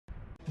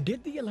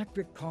Did the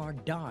electric car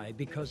die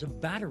because of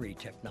battery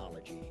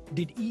technology?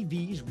 Did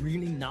EVs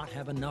really not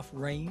have enough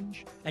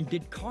range? And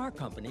did car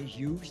companies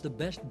use the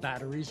best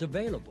batteries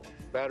available?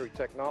 Battery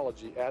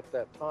technology at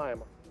that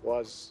time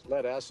was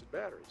lead-acid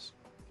batteries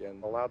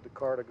and allowed the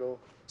car to go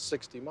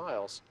 60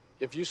 miles.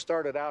 If you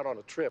started out on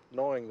a trip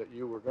knowing that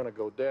you were going to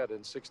go dead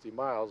in 60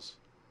 miles,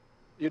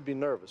 you'd be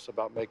nervous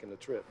about making the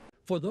trip.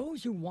 For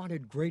those who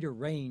wanted greater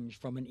range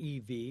from an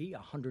EV,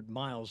 100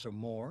 miles or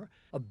more,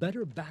 a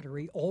better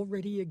battery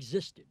already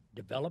existed,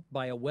 developed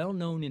by a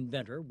well-known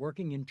inventor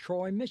working in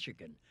Troy,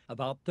 Michigan,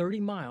 about 30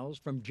 miles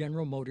from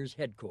General Motors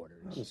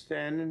headquarters. I'm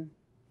standing.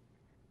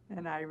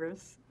 And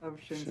Iris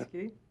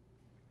Ovshinsky.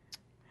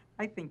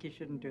 I think you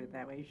shouldn't do it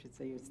that way. You should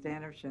say you're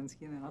Stan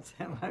Ovshinsky, and then I'll say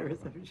I'm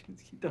Iris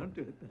Ovshinsky. Don't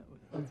do it that way.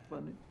 That's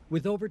funny.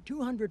 With over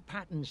 200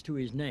 patents to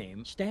his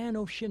name, Stan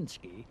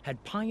Ovshinsky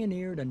had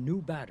pioneered a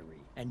new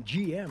battery, and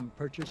GM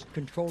purchased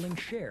controlling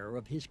share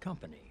of his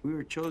company. We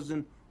were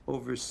chosen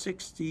over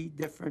 60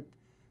 different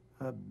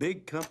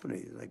big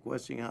companies like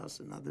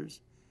Westinghouse and others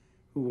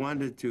who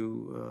wanted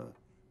to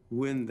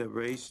win the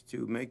race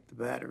to make the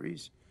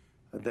batteries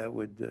that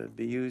would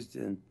be used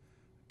in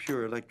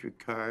pure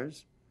electric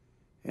cars.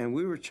 And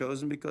we were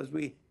chosen because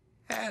we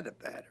had a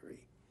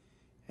battery.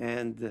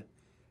 And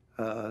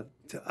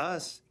to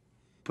us,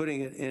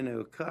 putting it in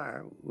a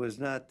car was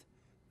not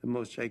the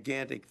most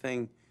gigantic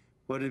thing.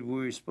 What we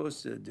were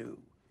supposed to do?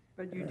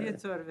 But you did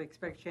sort of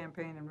expect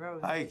champagne and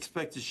roses. I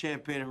expected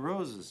champagne and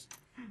roses.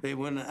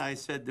 When I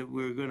said that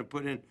we were going to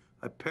put in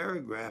a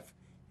paragraph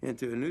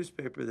into a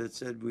newspaper that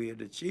said we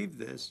had achieved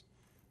this,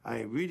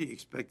 I really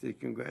expected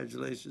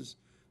congratulations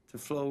to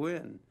flow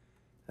in.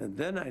 And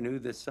then I knew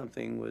that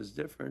something was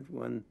different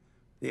when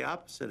the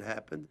opposite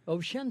happened.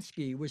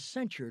 Ovshinsky was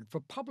censured for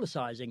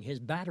publicizing his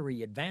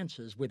battery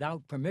advances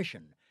without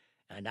permission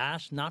and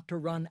asked not to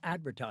run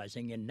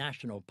advertising in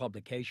national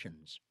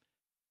publications.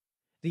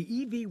 The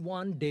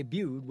EV1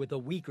 debuted with a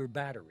weaker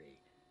battery.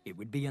 It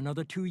would be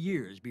another 2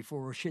 years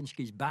before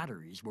Ovshinsky's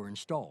batteries were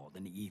installed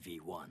in the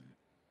EV1.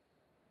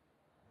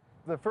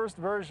 The first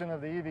version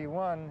of the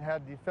EV1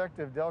 had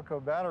defective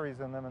Delco batteries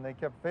in them, and they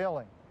kept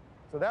failing.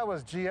 So that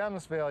was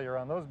GM's failure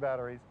on those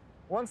batteries.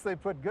 Once they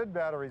put good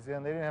batteries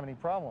in, they didn't have any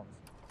problems.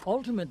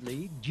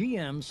 Ultimately,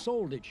 GM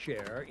sold its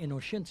share in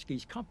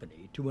Ovshinsky's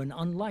company to an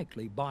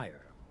unlikely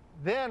buyer.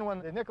 Then when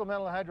the nickel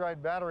metal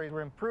hydride batteries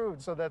were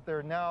improved so that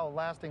they're now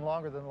lasting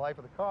longer than the life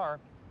of the car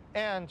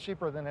and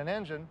cheaper than an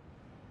engine,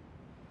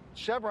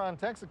 Chevron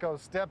Texaco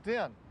stepped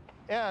in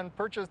and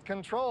purchased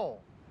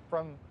control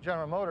from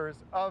General Motors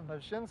of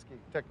Ovshinsky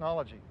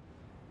technology.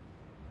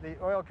 The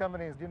oil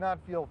companies do not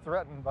feel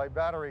threatened by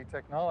battery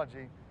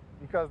technology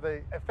because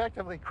they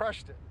effectively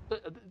crushed it.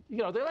 You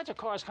know, the electric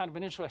car is kind of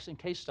an interesting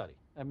case study.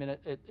 I mean,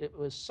 it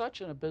was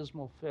such an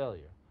abysmal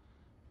failure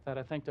that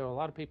I think there are a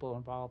lot of people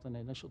involved in the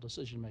initial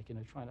decision-making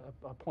and trying to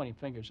pointing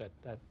fingers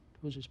at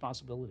whose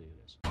responsibility it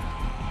is.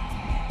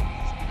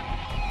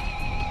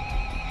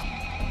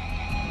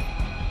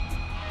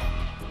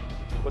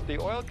 What the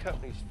oil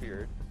companies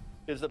feared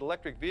is that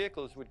electric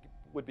vehicles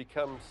would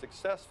become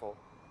successful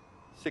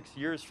 6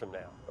 years from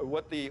now.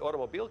 What the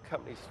automobile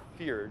companies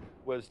feared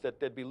was that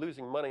they'd be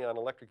losing money on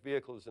electric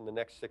vehicles in the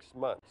next 6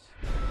 months.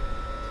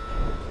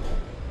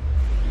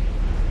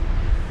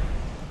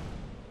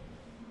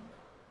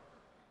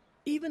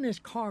 Even as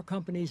car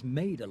companies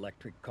made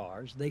electric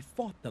cars, they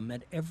fought them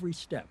at every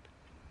step.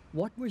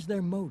 What was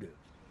their motive?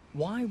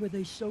 Why were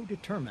they so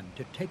determined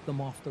to take them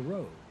off the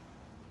road?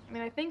 I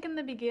mean, I think in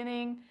the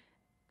beginning,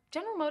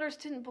 General Motors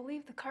didn't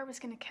believe the car was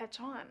going to catch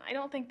on. I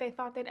don't think they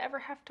thought they'd ever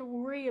have to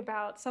worry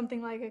about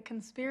something like a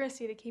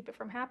conspiracy to keep it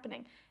from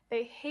happening.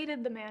 They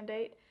hated the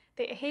mandate.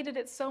 They hated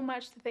it so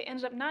much that they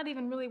ended up not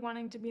even really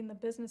wanting to be in the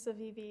business of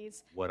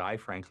EVs. What I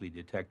frankly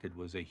detected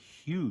was a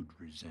huge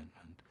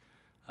resentment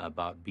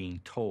about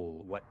being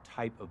told what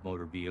type of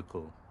motor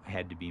vehicle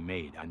had to be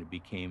made, and it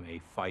became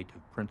a fight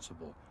of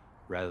principle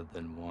rather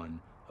than one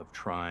of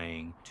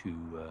trying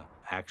to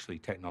actually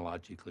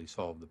technologically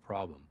solve the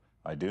problem.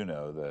 I do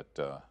know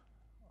that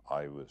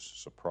I was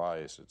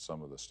surprised at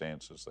some of the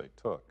stances they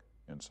took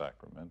in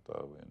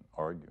Sacramento in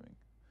arguing.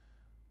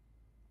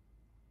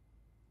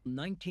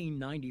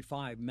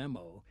 1995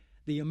 memo,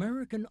 the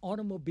American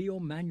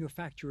Automobile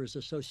Manufacturers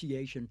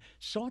Association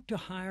sought to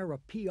hire a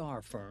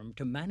PR firm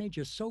to manage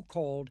a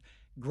so-called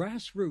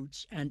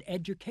grassroots and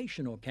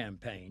educational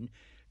campaign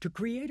to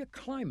create a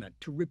climate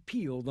to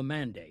repeal the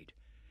mandate.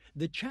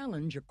 The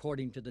challenge,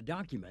 according to the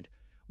document,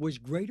 was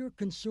greater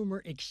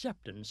consumer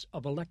acceptance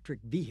of electric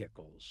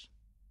vehicles.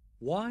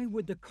 Why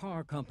would the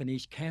car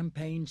companies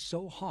campaign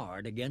so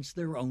hard against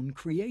their own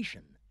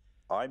creation?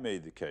 I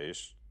made the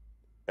case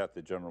at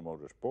the General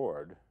Motors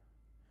board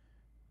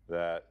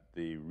that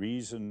the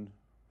reason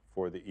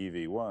for the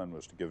EV1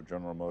 was to give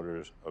General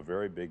Motors a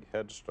very big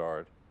head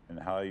start in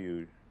how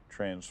you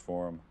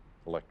transform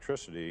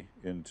electricity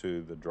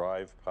into the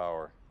drive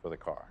power for the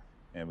car.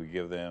 And we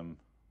give them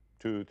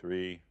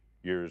 2-3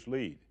 years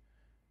lead.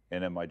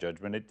 And in my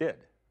judgment, it did.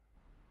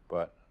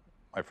 But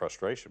my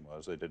frustration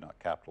was they did not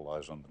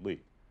capitalize on the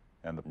lead.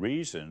 And the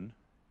reason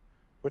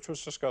which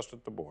was discussed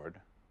at the board,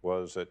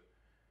 was that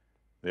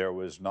there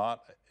was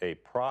not a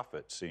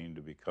profit seen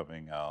to be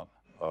coming out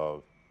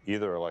of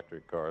either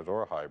electric cars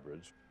or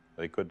hybrids.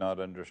 They could not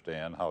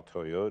understand how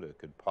Toyota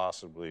could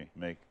possibly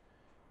make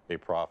a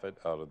profit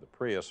out of the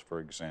Prius, for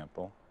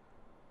example.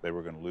 They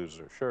were going to lose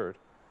their shirt.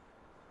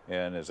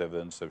 And as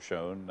evidence have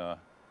shown,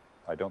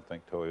 I don't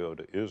think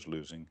Toyota is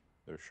losing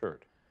their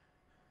shirt.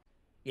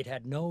 It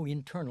had no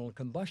internal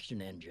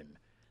combustion engine,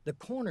 the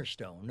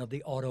cornerstone of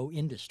the auto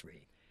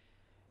industry.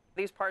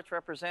 These parts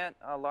represent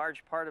a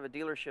large part of a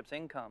dealership's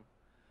income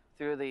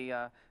through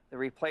the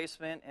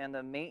replacement and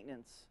the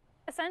maintenance.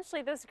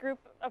 Essentially, this group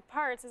of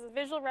parts is a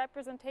visual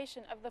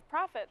representation of the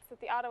profits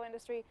that the auto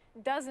industry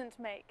doesn't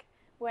make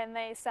when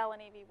they sell an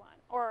EV1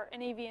 or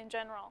an EV in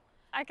general.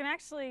 I can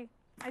actually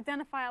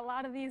identify a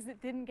lot of these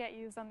that didn't get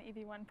used on the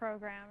EV1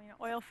 program. You know,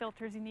 oil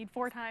filters you need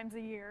 4 times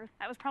a year.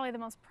 That was probably the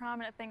most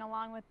prominent thing,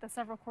 along with the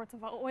several quarts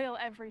of oil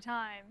every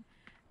time.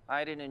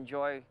 I didn't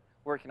enjoy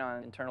working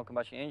on internal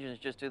combustion engines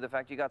just due to the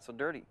fact you got so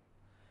dirty.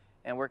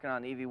 And working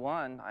on the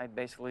EV1, I'd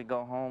basically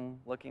go home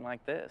looking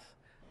like this.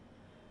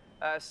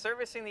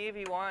 Servicing the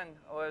EV1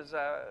 was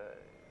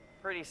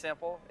pretty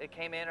simple. It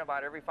came in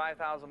about every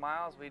 5,000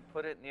 miles. We'd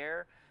put it in the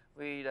air.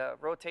 We'd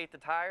rotate the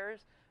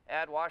tires,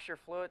 add washer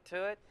fluid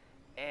to it,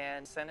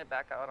 and send it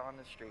back out on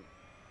the street.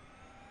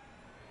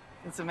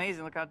 It's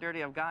amazing. Look how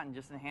dirty I've gotten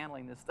just in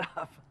handling this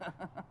stuff.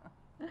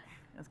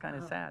 It's kind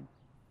of sad.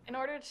 In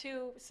order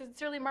to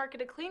sincerely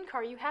market a clean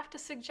car, you have to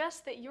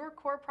suggest that your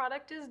core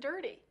product is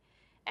dirty,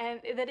 and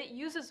that it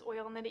uses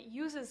oil, and that it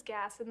uses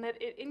gas, and that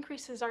it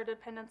increases our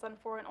dependence on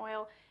foreign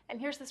oil. And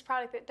here's this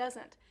product that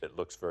doesn't. It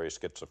looks very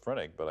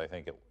schizophrenic, but I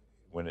think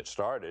when it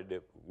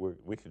started,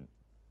 we could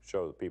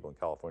show the people in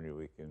California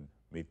we can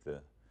meet the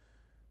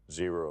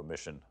zero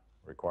emission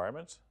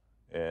requirements.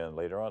 And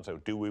later on, so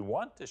do we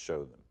want to show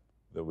them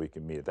that we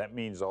can meet it? That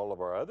means all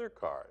of our other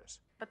cars.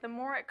 But the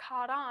more it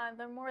caught on,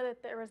 the more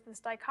that there was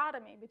this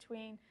dichotomy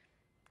between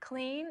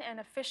clean and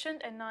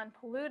efficient and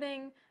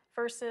non-polluting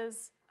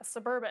versus a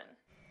suburban.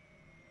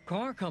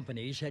 Car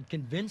companies had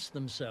convinced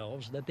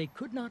themselves that they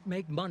could not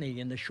make money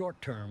in the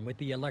short term with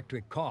the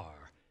electric car.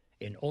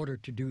 In order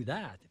to do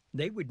that,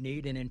 they would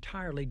need an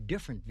entirely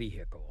different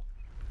vehicle.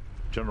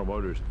 General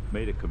Motors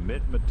made a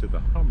commitment to the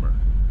Hummer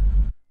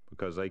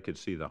because they could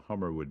see the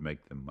Hummer would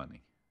make them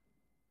money.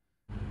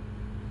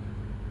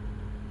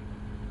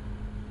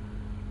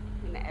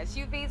 When the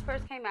SUVs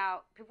first came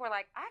out, people were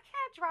like, I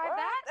can't drive What?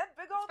 that. That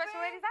big old Especially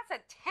thing? ladies, that's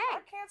a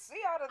tank. I can't see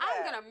out of that.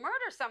 I'm gonna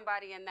murder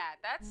somebody in that.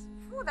 That's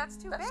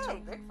too big. That's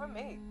too big for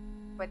me.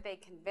 But they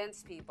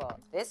convinced people,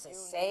 this You is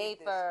need this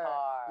safer.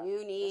 car.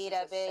 You need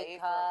This is a big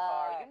safer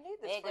car. You need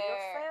this bigger,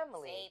 for your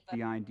family. safer.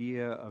 The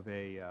idea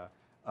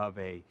of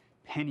a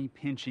penny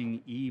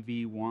pinching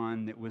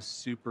EV1 that was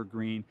super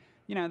green,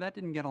 you know, that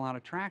didn't get a lot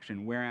of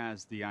traction.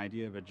 Whereas the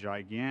idea of a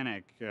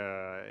gigantic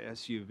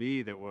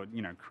SUV that would,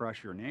 you know,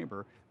 crush your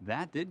neighbor,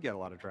 that did get a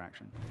lot of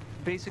traction.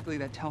 Basically,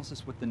 that tells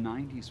us what the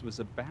 90s was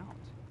about.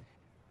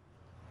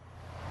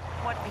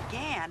 What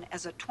began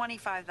as a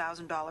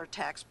 $25,000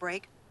 tax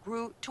break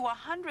grew to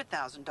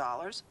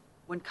 $100,000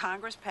 when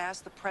Congress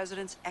passed the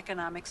president's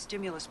economic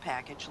stimulus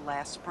package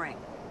last spring.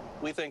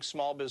 We think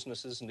small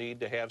businesses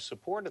need to have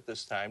support at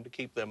this time to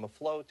keep them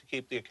afloat, to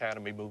keep the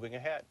economy moving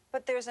ahead.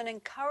 But there's an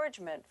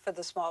encouragement for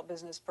the small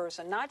business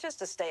person, not just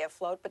to stay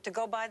afloat, but to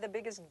go buy the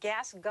biggest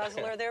gas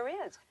guzzler there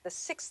is, the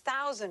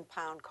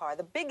 6,000-pound car,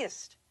 the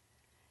biggest.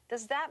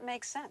 Does that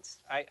make sense?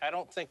 I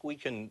don't think we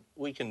can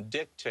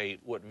dictate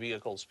what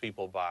vehicles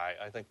people buy.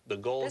 I think the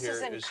goal This here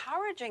is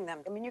encouraging them.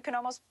 I mean, you can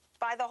almost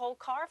buy the whole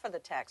car for the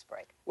tax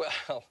break.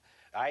 Well,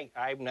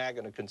 I'm not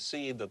going to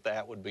concede that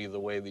that would be the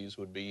way these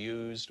would be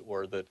used,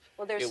 or that.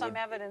 Well, there's some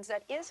evidence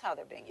that is how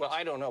they're being used. Well,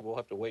 I don't know. We'll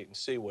have to wait and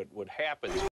see what happens.